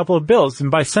inserted a couple of bills.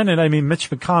 And by Senate, I mean Mitch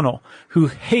McConnell, who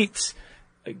hates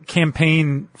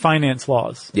campaign finance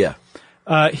laws. Yeah.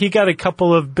 He got a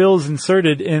couple of bills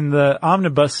inserted in the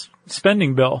omnibus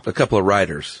spending bill. A couple of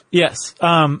riders. Yes.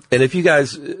 And if you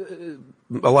guys,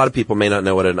 a lot of people may not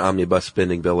know what an omnibus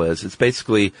spending bill is. It's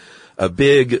basically a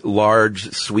big,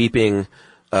 large, sweeping,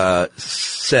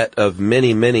 set of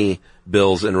many, many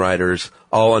bills and riders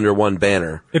all under one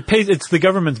banner. It's the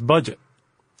government's budget.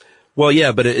 Well,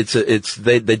 yeah, but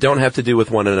they don't have to do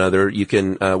with one another. You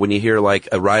can, when you hear like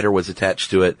a rider was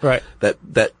attached to it, right,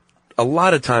 that a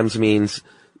lot of times means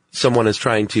someone is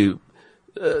trying to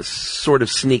sort of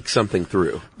sneak something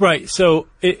through. Right. So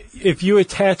if you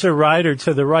attach a rider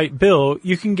to the right bill,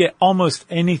 you can get almost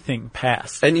anything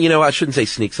passed. And, you know, I shouldn't say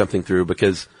sneak something through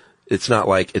because it's not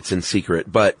like it's in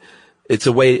secret, but it's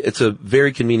a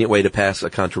very convenient way to pass a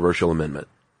controversial amendment.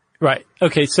 Right.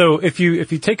 Okay. So if you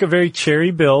take a very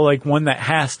cherry bill, like one that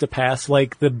has to pass,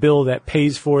 like the bill that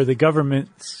pays for the government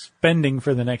spending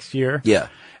for the next year. Yeah.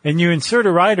 And you insert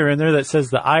a rider in there that says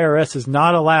the IRS is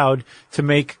not allowed to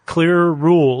make clearer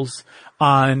rules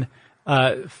on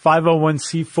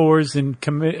 501c4s and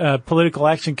political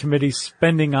action committees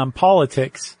spending on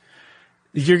politics,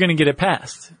 you're going to get it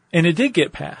passed. And it did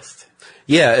get passed.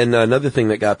 Yeah, and another thing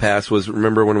that got passed was,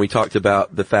 remember when we talked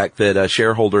about the fact that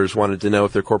shareholders wanted to know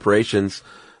if their corporations,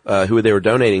 who they were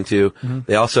donating to,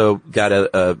 they also got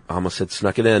I almost said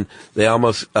snuck it in, they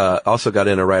almost also got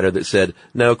in a rider that said,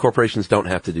 no, corporations don't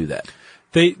have to do that.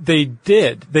 They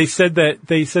did. They said that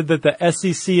the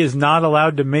SEC is not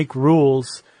allowed to make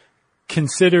rules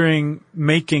considering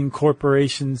making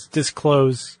corporations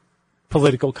disclose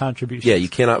political contributions. Yeah, you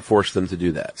cannot force them to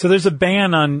do that. So there's a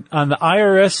ban on the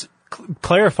IRS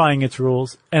clarifying its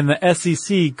rules and the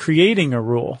SEC creating a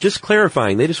rule. Just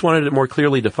clarifying. They just wanted it more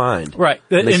clearly defined. Right.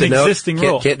 An existing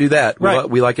rule. Can't do that. Right.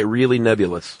 We like it really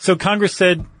nebulous. So Congress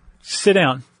said, sit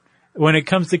down. when it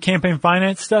comes to campaign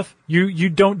finance stuff, you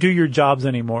don't do your jobs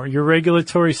anymore. Your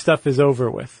regulatory stuff is over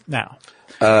with now.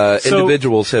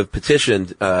 Individuals have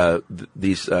petitioned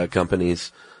these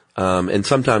companies, and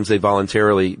sometimes they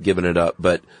voluntarily given it up.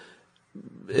 But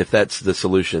if that's the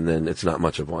solution, then it's not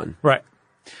much of one. Right.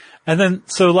 And then,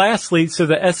 so lastly, so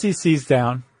the SEC's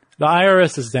down, the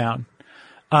IRS is down,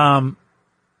 and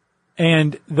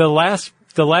the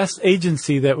last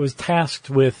agency that was tasked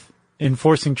with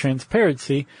enforcing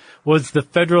transparency was the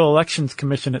Federal Elections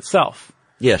Commission itself.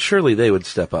 Yeah, surely they would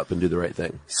step up and do the right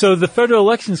thing. So the Federal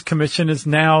Elections Commission is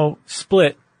now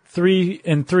split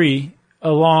 3-3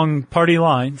 along party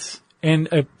lines and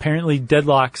apparently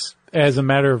deadlocks as a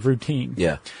matter of routine.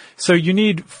 Yeah. So you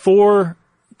need 4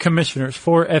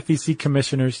 FEC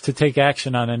commissioners to take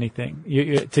action on anything,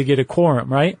 to get a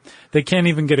quorum, right? They can't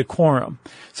even get a quorum.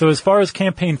 So as far as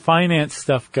campaign finance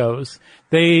stuff goes,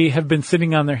 they have been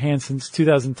sitting on their hands since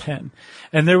 2010.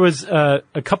 And there was a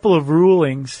couple of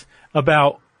rulings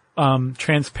about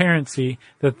transparency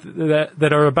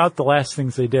that are about the last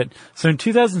things they did. So in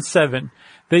 2007,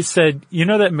 they said, you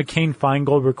know that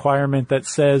McCain-Feingold requirement that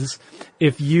says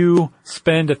if you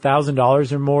spend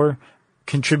 $1,000 or more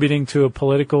contributing to a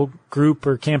political group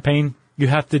or campaign, you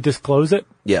have to disclose it?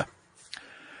 Yeah.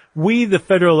 We, the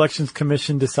Federal Elections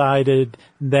Commission, decided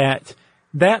that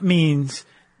means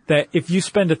that if you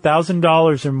spend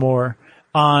 $1,000 or more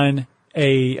on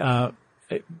a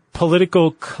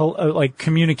political like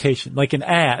communication, like an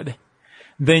ad,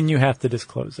 then you have to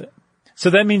disclose it. So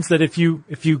that means that if you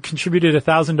contributed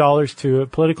 $1,000 to a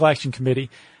political action committee,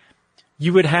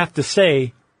 you would have to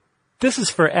say, this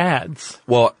is for ads.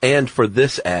 Well, and for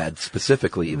this ad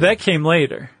specifically. Even. That came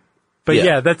later. But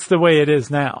yeah, that's the way it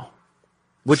is now.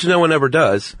 Which no one ever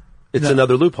does. It's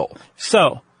another loophole.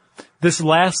 So, this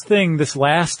last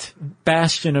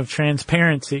bastion of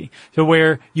transparency, to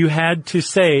where you had to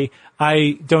say,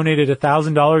 I donated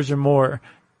 $1,000 or more,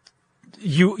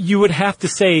 you would have to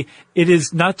say it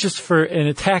is not just for an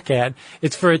attack ad,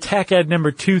 it's for attack ad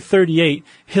number 238,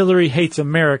 Hillary Hates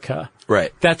America.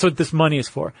 Right. That's what this money is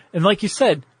for. And like you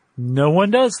said, no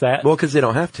one does that. Well, because they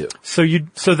don't have to. So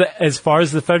as far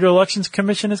as the Federal Elections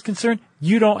Commission is concerned,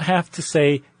 you don't have to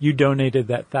say you donated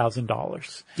that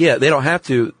 $1,000. Yeah, they don't have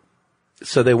to,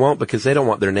 so they won't, because they don't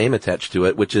want their name attached to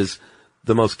it, which is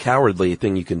the most cowardly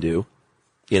thing you can do.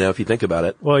 You know, if you think about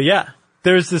it. Well, yeah.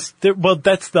 That's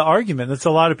the argument. That's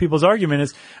a lot of people's argument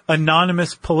is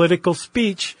anonymous political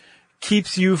speech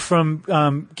keeps you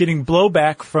from getting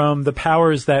blowback from the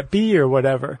powers that be or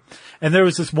whatever. And there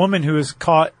was this woman who was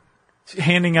caught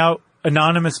handing out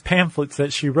anonymous pamphlets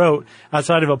that she wrote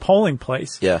outside of a polling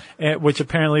place, which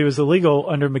apparently was illegal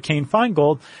under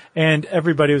McCain-Feingold. And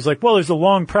everybody was like, well, there's a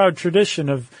long, proud tradition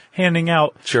of handing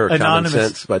out anonymous. Common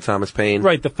Sense by Thomas Paine.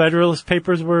 Right. The Federalist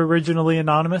Papers were originally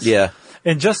anonymous. Yeah.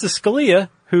 And Justice Scalia,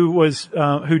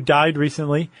 who died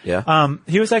recently,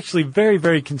 he was actually very,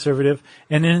 very conservative.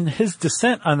 And in his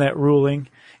dissent on that ruling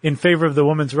in favor of the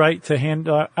woman's right to hand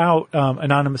out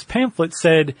anonymous pamphlets,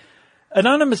 said,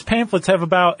 anonymous pamphlets have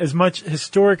about as much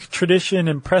historic tradition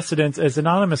and precedence as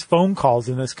anonymous phone calls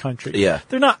in this country. Yeah.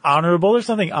 They're not honorable. There's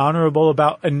nothing honorable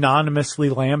about anonymously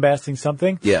lambasting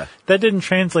something. Yeah. That didn't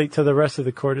translate to the rest of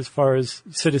the court as far as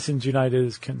Citizens United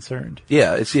is concerned.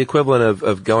 Yeah, it's the equivalent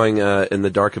of going in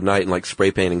the dark of night and like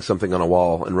spray painting something on a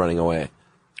wall and running away.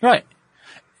 Right.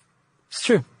 It's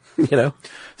true. You know?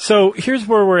 So here's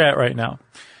where we're at right now.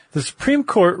 The Supreme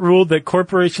Court ruled that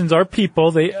corporations are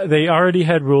people. They already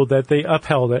had ruled that. They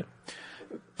upheld it.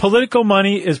 Political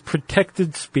money is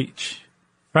protected speech,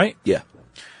 right? Yeah.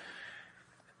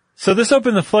 So this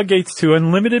opened the floodgates to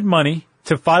unlimited money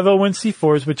to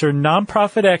 501c4s, which are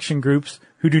nonprofit action groups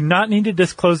who do not need to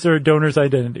disclose their donors'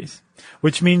 identities,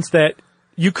 which means that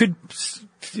you could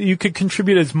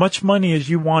contribute as much money as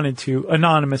you wanted to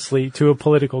anonymously to a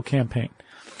political campaign.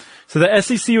 So the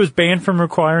SEC was banned from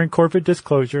requiring corporate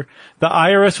disclosure. The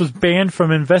IRS was banned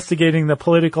from investigating the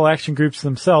political action groups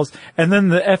themselves. And then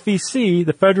the FEC,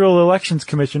 the Federal Elections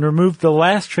Commission, removed the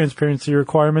last transparency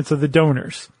requirements of the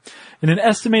donors. And an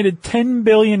estimated $10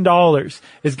 billion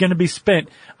is going to be spent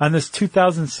on this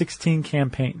 2016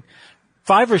 campaign.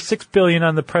 $5 or $6 billion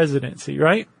on the presidency,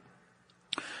 right?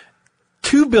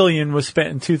 $2 billion was spent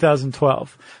in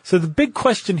 2012. So the big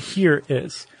question here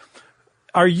is,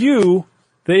 are you,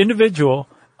 the individual,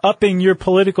 upping your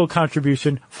political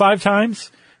contribution 5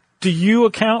 times? Do you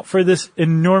account for this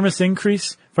enormous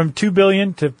increase from $2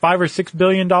 billion to $5 or $6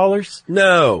 billion?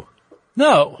 No.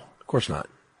 No. Of course not.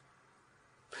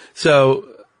 So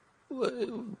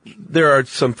there are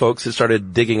some folks that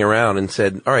started digging around and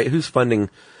said, all right, who's funding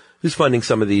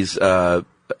some of these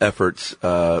efforts?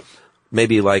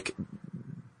 Maybe like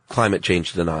climate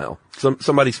change denial.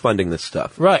 Somebody's funding this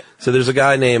stuff. Right. So there's a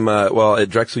guy named, at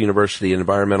Drexel University, an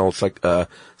environmental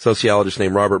sociologist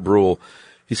named Robert Brule.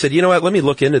 He said, you know what, let me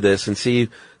look into this and see if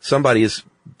somebody is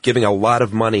giving a lot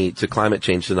of money to climate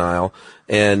change denial.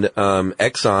 And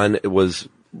Exxon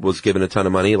was given a ton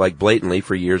of money, like blatantly,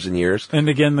 for years and years. And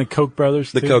again, the Koch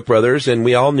brothers. The Koch brothers, and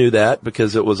we all knew that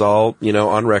because it was all,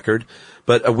 on record.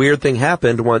 But a weird thing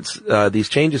happened once these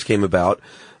changes came about.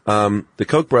 The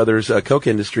Koch brothers, Koch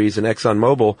Industries and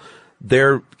ExxonMobil,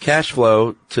 their cash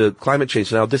flow to climate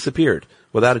change now disappeared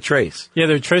without a trace. Yeah,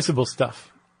 they're traceable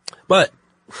stuff. But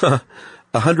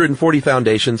 140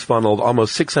 foundations funneled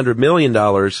almost $600 million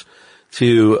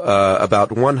to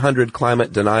about 100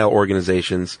 climate denial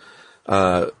organizations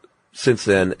since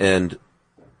then, and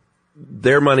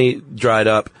their money dried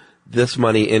up. This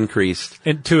money increased.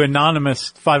 To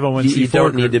anonymous 501c4 You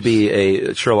don't need to groups. be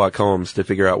a Sherlock Holmes to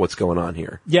figure out what's going on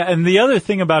here. Yeah, and the other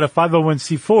thing about a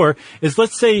 501c4 is,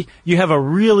 let's say you have a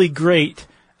really great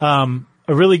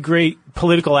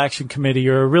political action committee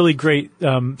or a really great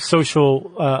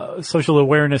social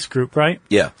awareness group, right?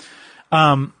 Yeah.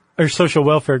 Or social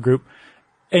welfare group.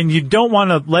 And you don't want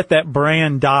to let that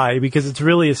brand die because it's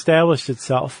really established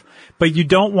itself. But you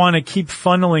don't want to keep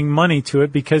funneling money to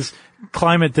it because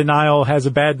climate denial has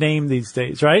a bad name these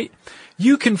days, right?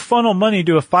 You can funnel money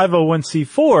to a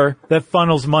 501c4 that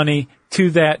funnels money to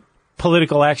that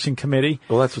political action committee.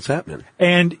 Well, that's what's happening.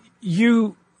 And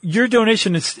your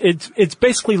donation it's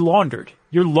basically laundered.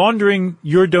 You're laundering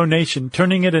your donation,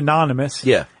 turning it anonymous.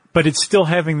 Yeah. But it's still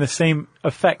having the same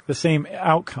effect, the same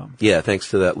outcome. Yeah, thanks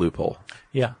to that loophole.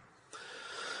 Yeah.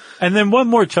 And then one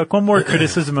more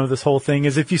criticism of this whole thing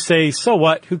is if you say, so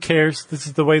what, who cares? This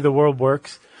is the way the world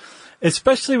works.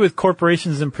 Especially with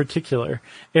corporations in particular.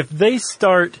 If they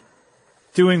start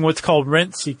doing what's called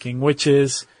rent seeking, which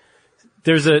is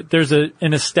there's an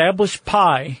established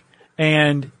pie,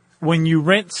 and when you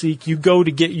rent seek, you go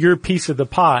to get your piece of the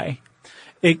pie.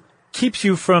 It keeps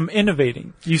you from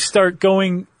innovating. You start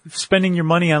spending your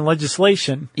money on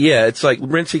legislation. Yeah, it's like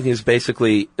rent seeking is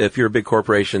basically, if you're a big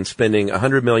corporation, spending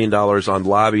 $100 million on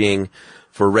lobbying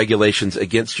for regulations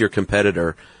against your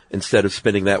competitor instead of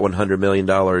spending that $100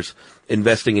 million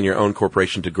investing in your own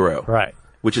corporation to grow. Right.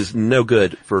 Which is no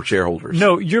good for shareholders.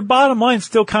 No, your bottom line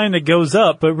still kind of goes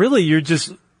up, but really you're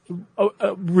just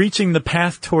reaching the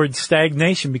path towards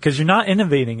stagnation because you're not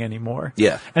innovating anymore.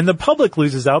 Yeah. And the public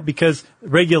loses out because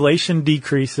regulation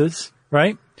decreases,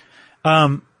 right?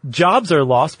 Jobs are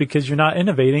lost because you're not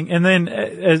innovating. And then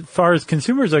as far as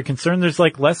consumers are concerned, there's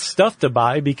like less stuff to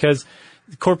buy because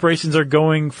corporations are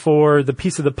going for the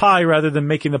piece of the pie rather than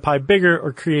making the pie bigger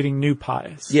or creating new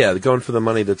pies. Yeah, they're going for the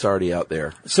money that's already out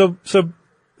there. So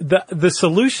the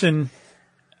solution,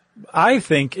 I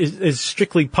think, is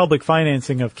strictly public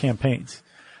financing of campaigns.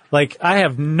 Like, I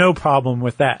have no problem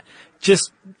with that.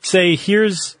 Just say,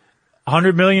 here's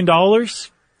 $100 million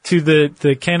to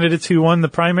the candidates who won the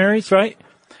primaries, right?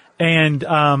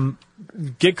 And,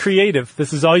 get creative.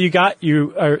 This is all you got.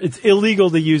 It's illegal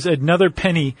to use another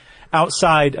penny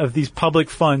outside of these public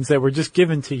funds that were just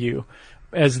given to you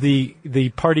as the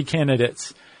party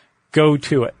candidates. Go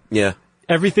to it. Yeah.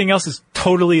 Everything else is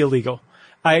totally illegal.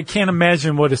 I can't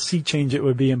imagine what a sea change it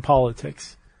would be in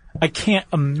politics. I can't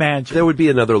imagine. There would be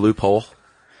another loophole.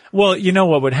 Well, you know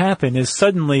what would happen is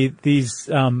suddenly these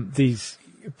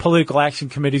political action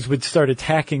committees would start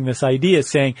attacking this idea,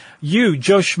 saying, you,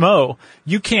 Joe Schmo,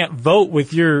 you can't vote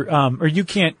with your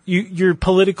your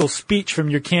political speech from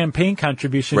your campaign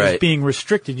contribution is being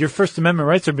restricted. Your First Amendment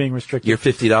rights are being restricted. Your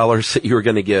 $50 that you were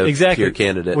going to give to your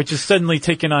candidate. Which is suddenly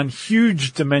taking on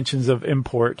huge dimensions of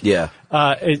import. Yeah.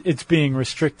 It's being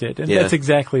restricted. And that's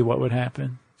exactly what would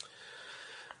happen.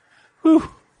 Whew.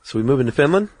 So we move into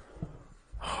Finland?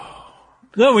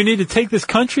 No, we need to take this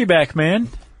country back, man.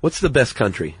 What's the best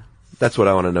country? That's what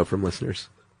I want to know from listeners.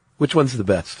 Which one's the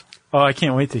best? Oh, I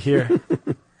can't wait to hear.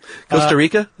 Costa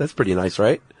Rica? That's pretty nice,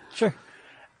 right? Sure.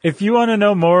 If you want to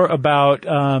know more about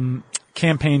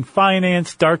campaign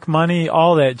finance, dark money,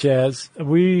 all that jazz,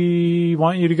 we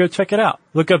want you to go check it out.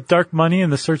 Look up Dark Money in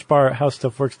the search bar at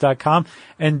howstuffworks.com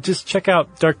and just check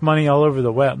out dark money all over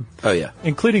the web. Oh, yeah.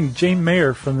 Including Jane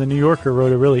Mayer from The New Yorker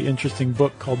wrote a really interesting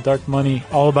book called Dark Money,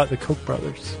 all about the Koch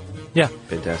brothers. Yeah.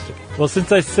 Fantastic. Well,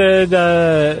 since I said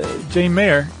Jane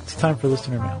Mayer, it's time for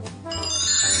listener mail.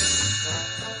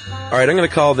 All right, I'm going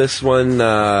to call this one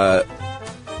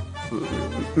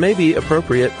maybe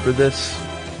appropriate for this.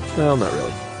 Well, not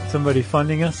really. Somebody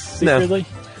funding us secretly?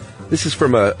 No. This is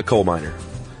from a coal miner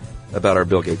about our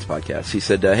Bill Gates podcast. He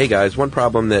said, hey, guys, one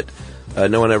problem that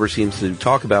no one ever seems to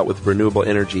talk about with renewable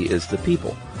energy is the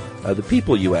people. The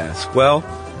people, you ask. Well,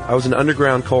 I was an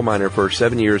underground coal miner for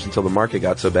 7 years until the market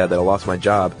got so bad that I lost my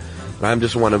job. And I'm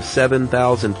just one of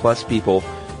 7,000 plus people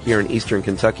here in eastern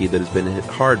Kentucky that has been hit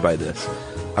hard by this.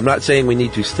 I'm not saying we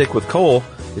need to stick with coal.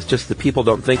 It's just that people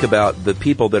don't think about the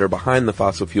people that are behind the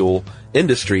fossil fuel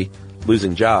industry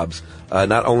losing jobs.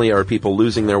 Not only are people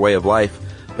losing their way of life,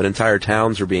 but entire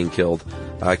towns are being killed.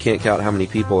 I can't count how many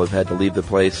people have had to leave the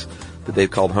place that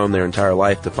they've called home their entire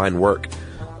life to find work.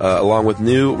 Along with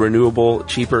new, renewable,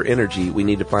 cheaper energy, we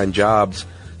need to find jobs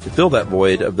to fill that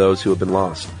void of those who have been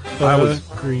lost.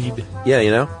 Agreed. Yeah, you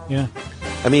know? Yeah.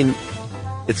 I mean,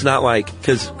 it's not like,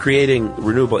 because creating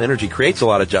renewable energy creates a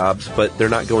lot of jobs, but they're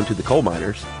not going to the coal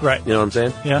miners. Right. You know what I'm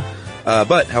saying? Yeah.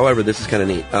 But, however, this is kind of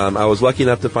neat. I was lucky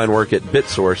enough to find work at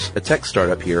BitSource, a tech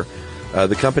startup here.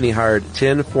 The company hired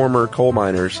 10 former coal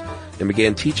miners and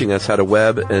began teaching us how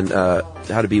to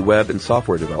how to be web and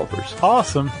software developers.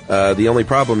 Awesome. The only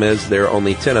problem is there are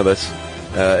only 10 of us,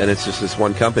 and it's just this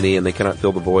one company, and they cannot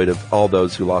fill the void of all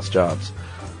those who lost jobs.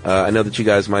 I know that you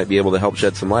guys might be able to help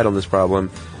shed some light on this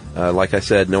problem. Like I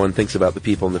said, no one thinks about the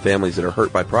people and the families that are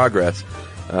hurt by progress,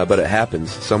 but it happens.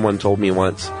 Someone told me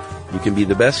once, you can be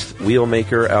the best wheel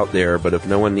maker out there, but if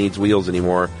no one needs wheels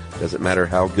anymore, it doesn't matter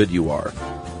how good you are.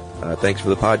 Thanks for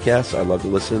the podcast. I love to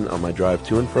listen on my drive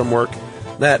to and from work.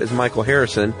 That is Michael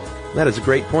Harrison. That is a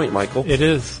great point, Michael. It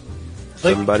is.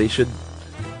 Somebody should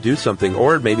do something,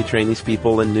 or maybe train these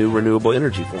people in new renewable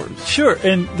energy forms. Sure,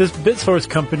 and this BitSource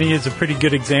company is a pretty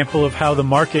good example of how the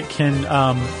market can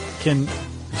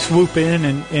swoop in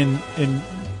and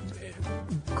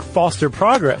foster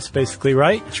progress, basically,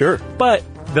 right? Sure. But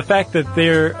the fact that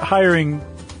they're hiring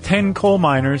 10 coal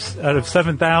miners out of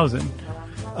 7,000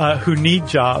 who need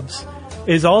jobs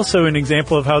is also an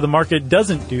example of how the market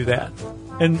doesn't do that.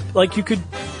 And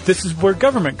this is where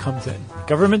government comes in.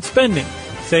 Government spending.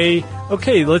 Say,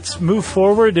 okay, let's move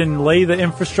forward and lay the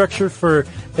infrastructure for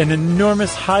an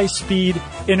enormous high-speed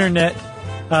internet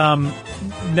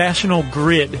national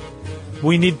grid.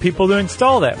 We need people to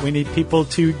install that. We need people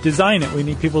to design it. We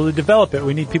need people to develop it.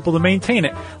 We need people to maintain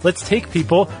it. Let's take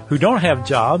people who don't have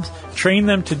jobs, train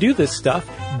them to do this stuff,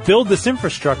 build this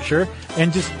infrastructure,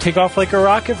 and just take off like a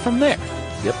rocket from there.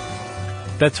 Yep.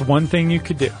 That's one thing you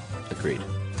could do. Agreed.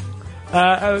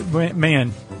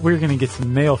 Man, we're going to get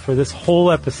some mail for this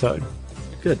whole episode.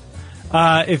 Good.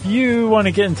 If you want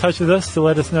to get in touch with us to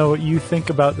let us know what you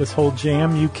think about this whole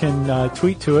jam, you can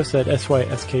tweet to us at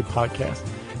SYSK Podcast.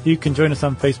 You can join us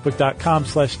on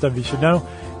Facebook.com/StuffYouShouldKnow.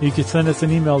 You can send us an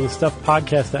email to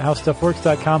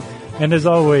StuffPodcast@HowStuffWorks.com. And as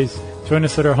always, join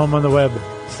us at our home on the web,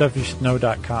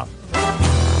 StuffYouShouldKnow.com.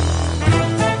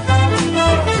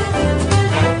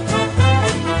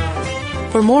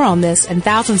 For more on this and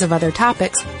thousands of other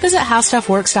topics, visit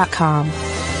HowStuffWorks.com.